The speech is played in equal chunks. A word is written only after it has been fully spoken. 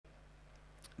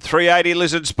$3.80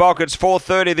 Lizard Spock. It's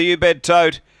 $4.30 the U-Bet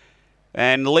Tote.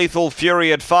 And Lethal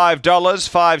Fury at $5,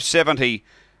 $5.70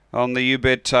 on the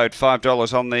U-Bet Tote,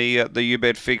 $5 on the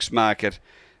U-Bet Fixed Market.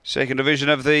 Second division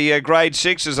of the Grade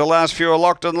 6 as the last few are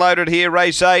locked and loaded here.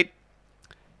 Race 8.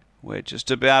 We're just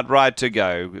about right to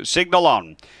go. Signal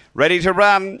on. Ready to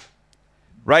run.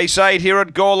 Race 8 here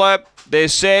at Gawler. They're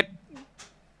set.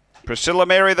 Priscilla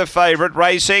Mary, the favourite,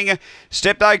 racing.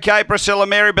 Stepped okay, Priscilla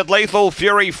Mary, but Lethal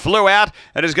Fury flew out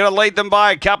and is going to lead them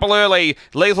by a couple early.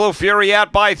 Lethal Fury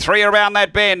out by 3 around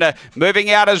that bend. Moving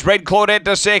out is Red Claudette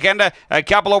to second. A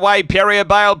couple away, Perrier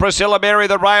Bale, Priscilla Mary,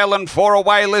 the rail, and 4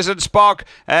 away, Lizard Spock.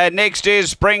 Next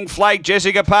is Spring Flake,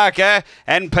 Jessica Parker,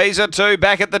 and Pisa 2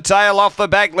 back at the tail off the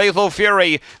back, Lethal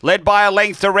Fury. Led by a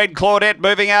length to Red Claudette,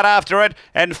 moving out after it,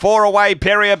 and 4 away,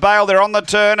 Perrier Bale. They're on the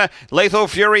turn. Lethal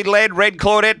Fury led, Red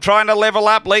Claudette trying to level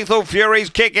up. Lethal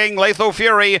Fury's kicking. Lethal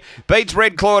Fury beats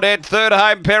Red Claudette. Third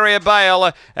home, Perrier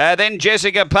Bale. Then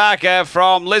Jessica Parker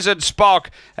from Lizard Spock.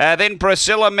 Then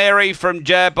Priscilla Mary from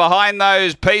behind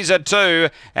those, Pisa 2.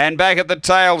 And back at the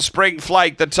tail, Spring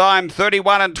Flake. The time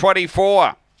 31 and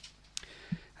 24.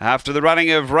 After the running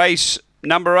of race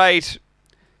number 8.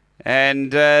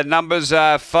 And numbers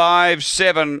are 5,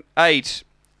 7, 8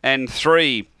 and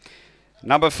 3.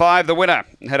 Number 5, the winner,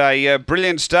 had a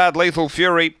brilliant start, Lethal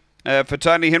Fury. For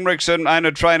Tony Henriksen,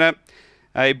 owner-trainer.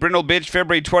 A Brindle Bitch,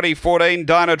 February 2014.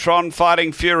 Dynatron,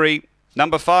 Fighting Fury.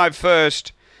 Number 5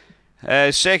 first.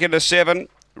 Second to 7,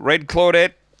 Red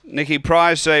Claudette. Nikki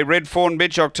Price, a Red Fawn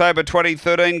Bitch, October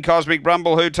 2013. Cosmic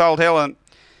Rumble, Who Told Helen.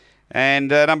 And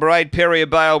number 8, Perrier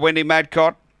Bale, Wendy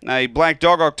Matcott. A Black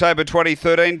Dog, October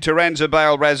 2013. Taranza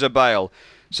Bale, Razza Bale.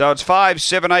 So it's 5,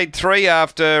 7, 8, 3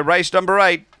 after race number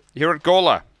 8 here at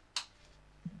Gawler.